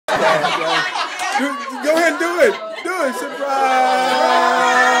Go ahead and do it. Do it. Surprise.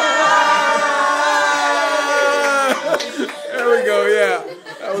 There we go. Yeah.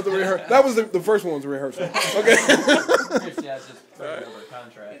 That was the rehearsal. That was the first one was the rehearsal. Okay. Yeah, just put it over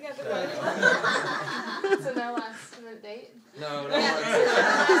contract. So no last minute date? No.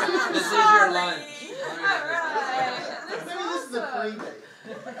 This is your lunch. Alright. Maybe this is a free date.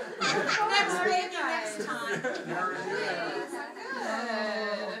 Next baby, next time.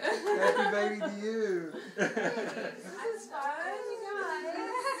 Happy baby to you. This is fun, you guys.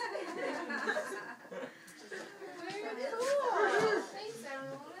 Very cool. Thanks,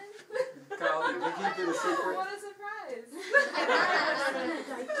 everyone. Kyle, did you keep it a secret? What a surprise.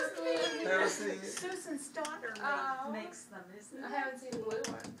 Never seen it. Susan's daughter makes them, isn't I it? haven't seen the blue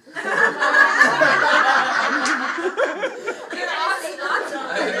one. I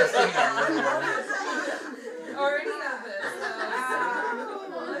haven't seen it. Or any of this.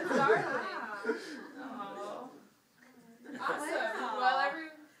 Cool. It's darling. Awesome.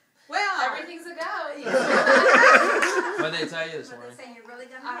 Well, everything's a go. What did they tell you this So they're morning? saying you're really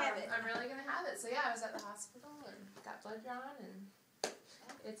going to have it. I'm really gonna have it. So yeah, I was at the hospital and got blood drawn and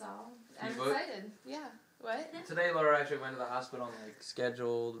it's all. I'm booked? excited. Yeah. What? Today, Laura actually went to the hospital and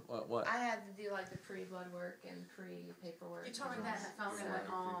scheduled what? I had to do the pre-blood work and pre-paperwork. You told me that on the phone and went,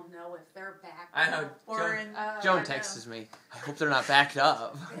 oh no, if they're back. I know. Joan texts me. I hope they're not backed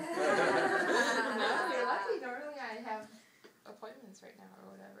up. No, you're lucky. Normally I have appointments right now or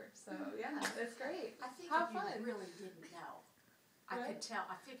whatever. So yeah, that's great. I think How you fun. really didn't know. I What? could tell.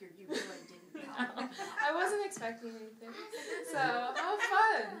 I figured you really didn't know. I wasn't expecting anything. So how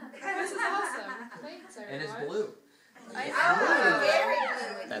fun. This is awesome. Thanks, everyone. And it's blue. I Very know.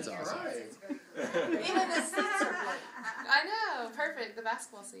 good. That's awesome. Even the seats are blue. I know. Perfect. The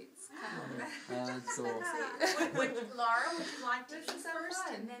basketball seats. That's cool. Laura, would you like to This eat is so first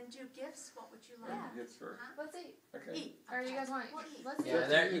fun. and then do gifts? What would you like? Gets first. Let's eat. Okay. Eat. Or you guys want? We'll eat. Let's Yeah, eat.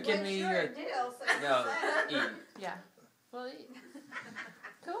 there you can be. No, eat. Yeah. We'll eat.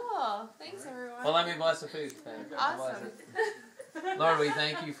 Cool. Thanks, everyone. Well, let me bless the food. Then. Awesome. Lord, we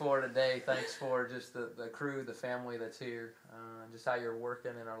thank you for today. Thanks for just the crew, the family that's here, just how you're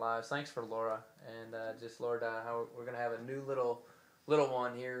working in our lives. Thanks for Laura, and just, Lord, how we're going to have a new little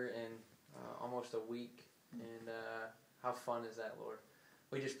one here in almost a week, and how fun is that, Lord?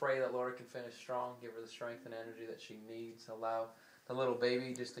 We just pray that Laura can finish strong, give her the strength and energy that she needs, allow the little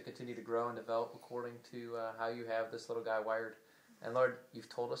baby just to continue to grow and develop according to how you have this little guy wired. And Lord, you've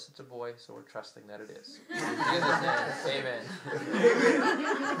told us it's a boy, so we're trusting that it is. In Jesus' name, amen.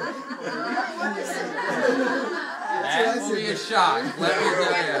 That will be a shock, let me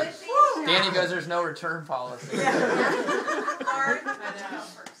tell you. Danny goes, there's no return policy.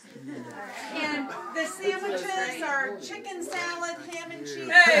 And the sandwiches are chicken salad, ham and cheese.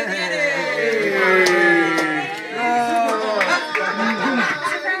 Hey, Danny!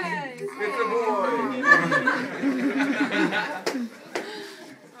 It's a boy.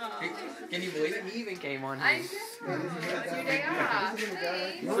 Can you believe it? He even came on I here. did. It's your day off.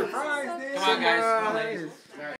 Thanks. Surprise, Come on, guys.